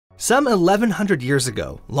Some 1100 years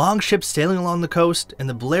ago, longships sailing along the coast and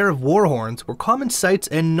the blare of war horns were common sights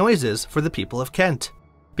and noises for the people of Kent.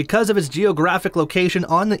 Because of its geographic location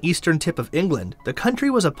on the eastern tip of England, the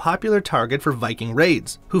country was a popular target for Viking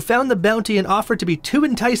raids, who found the bounty and offered to be too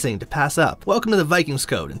enticing to pass up. Welcome to the Vikings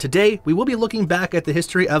Code, and today we will be looking back at the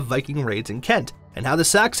history of Viking raids in Kent, and how the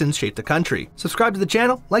Saxons shaped the country. Subscribe to the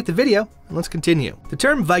channel, like the video, and let's continue. The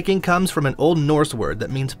term Viking comes from an Old Norse word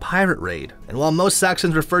that means pirate raid, and while most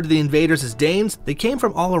Saxons referred to the invaders as Danes, they came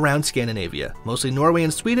from all around Scandinavia, mostly Norway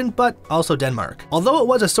and Sweden, but also Denmark. Although it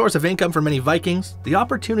was a source of income for many Vikings, the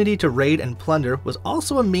opportunity to raid and plunder was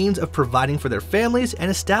also a means of providing for their families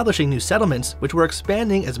and establishing new settlements, which were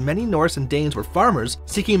expanding as many Norse and Danes were farmers,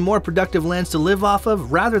 seeking more productive lands to live off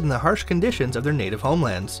of rather than the harsh conditions of their native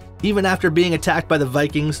homelands. Even after being attacked by the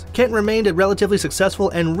Vikings, Kent remained a relatively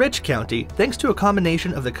successful and rich county thanks to a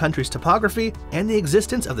combination of the country's topography and the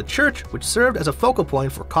existence of the church, which served as a focal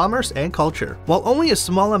point for commerce and culture. While only a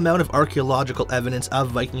small amount of archaeological evidence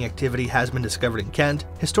of Viking activity has been discovered in Kent,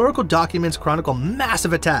 historical documents chronicle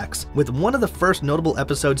massive attacks, with one of the first notable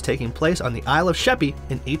episodes taking place on the Isle of Sheppey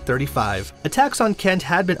in 835. Attacks on Kent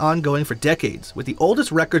had been ongoing for decades, with the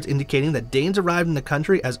oldest records indicating that Danes arrived in the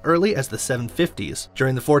country as early as the 750s.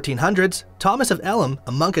 During the 1400s, Thomas of Elim,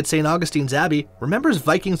 a monk at St. Augustine's Abbey, remembers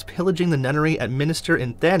Vikings pillaging the nunnery at Minster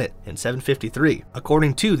in Thanet in 753,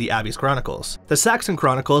 according to the Abbey's chronicles. The Saxon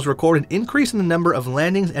chronicles record an increase in the number of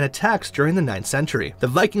landings and attacks during the 9th century. The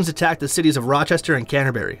Vikings attacked the cities of Rochester and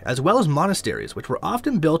Canterbury, as well as monasteries, which were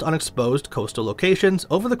often built on exposed coastal locations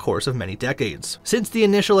over the course of many decades. Since the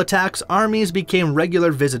initial attacks, armies became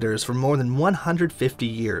regular visitors for more than 150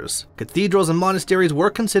 years. Cathedrals and monasteries were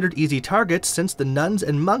considered easy targets since the nuns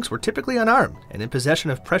and monks were typically unarmed and in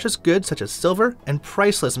possession of precious goods such as silver and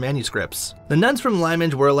priceless manuscripts. The nuns from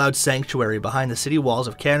Lyminge were allowed sanctuary behind the city walls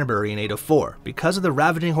of Canterbury in 804 because of the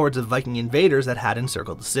ravaging hordes of Viking invaders that had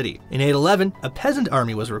encircled the city. In 811, a peasant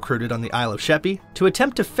army was recruited on the Isle of Sheppey to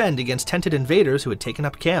attempt to fend against tented invaders who had taken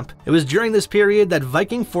up camp. It was during this period that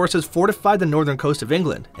Viking forces fortified the northern coast of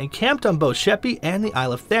England and camped on both Sheppey and the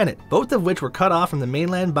Isle of Thanet, both of which were cut off from the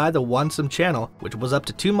mainland by the Wansum Channel, which was up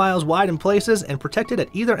to 2 miles wide in places and protected at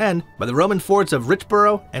either end by the Roman forts of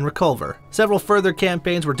Richborough and Reculver. Several further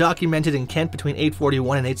campaigns were documented in Kent between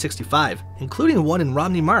 841 and 865, including one in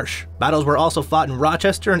Romney Marsh. Battles were also fought in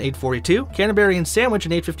Rochester in 842, Canterbury and Sandwich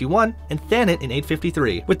in 851, and Thanet in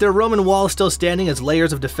 853. With their Roman walls still standing as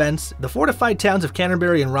layers of defense, the fortified towns of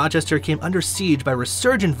Canterbury and Rochester came under siege by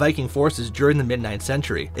resurgent Viking forces during the mid-9th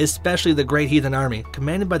century, especially the Great Heathen Army,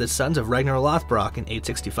 commanded by the sons of Ragnar Lothbrok in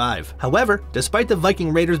 865. However, despite the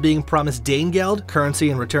Viking raiders being promised Danegeld, currency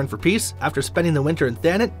in return for peace, after spending the winter in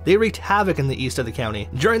Thanet, they wreaked havoc in the east of the county.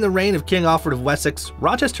 During the reign of King Alfred of Wessex,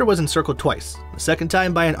 Rochester was encircled twice, the second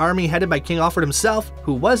time by an army headed by King Alfred himself,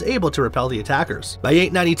 who was able to repel the attackers. By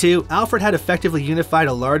 892, Alfred had effectively unified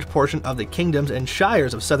a large portion of the kingdoms and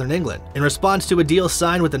shires of southern England. In response to a deal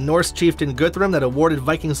signed with the Norse chieftain Guthrum that awarded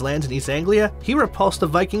Vikings lands in East Anglia, he repulsed the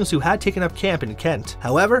Vikings who had taken up camp in Kent.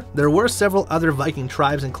 However, there were several other Viking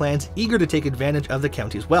tribes and clans eager to take advantage of the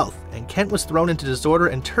county's wealth, and Kent was thrown into disorder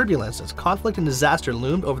and turbulence as conflict and disaster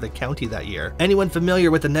loomed over the county that year. Anyone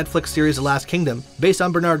familiar with the Netflix series The Last Kingdom, based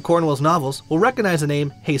on Bernard Cornwell's novels, will recognize the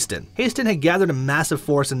name Haston. Haston had gathered a massive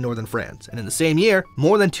force in northern France, and in the same year,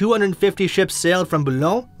 more than 250 ships sailed from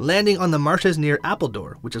Boulogne, landing on the marshes near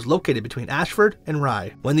Appledore, which is located between Ashford and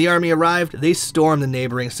Rye. When the army arrived, they stormed the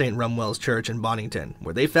neighboring St. Rumwell's Church in Bonington,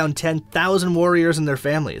 where they found 10,000 warriors and their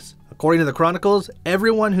families. According to the chronicles,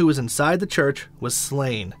 everyone who was inside the church was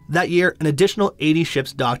slain. That year, an additional 80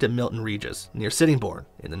 ships docked at Milton Regis, near Sittingbourne,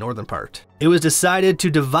 in the northern part. It was decided to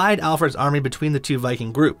divide Alfred's army between the two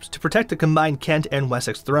Viking groups to protect the combined Kent and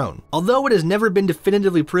Wessex throne. Although it has never been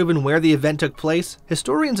definitively proven where the event took place,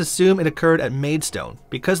 historians assume it occurred at Maidstone,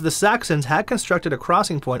 because the Saxons had constructed a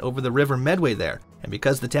crossing point over the River Medway there, and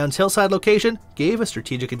because the town's hillside location gave a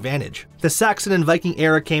strategic advantage. The Saxon and Viking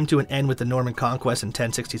era came to an end with the Norman conquest in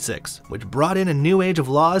 1066, which brought in a new age of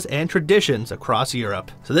laws and traditions across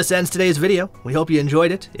Europe. So this ends today's video. We hope you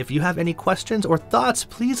enjoyed it. If you have any questions or thoughts,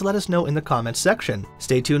 please let us know in the comments section.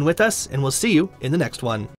 Stay tuned with us, and we'll see you in the next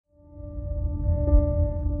one.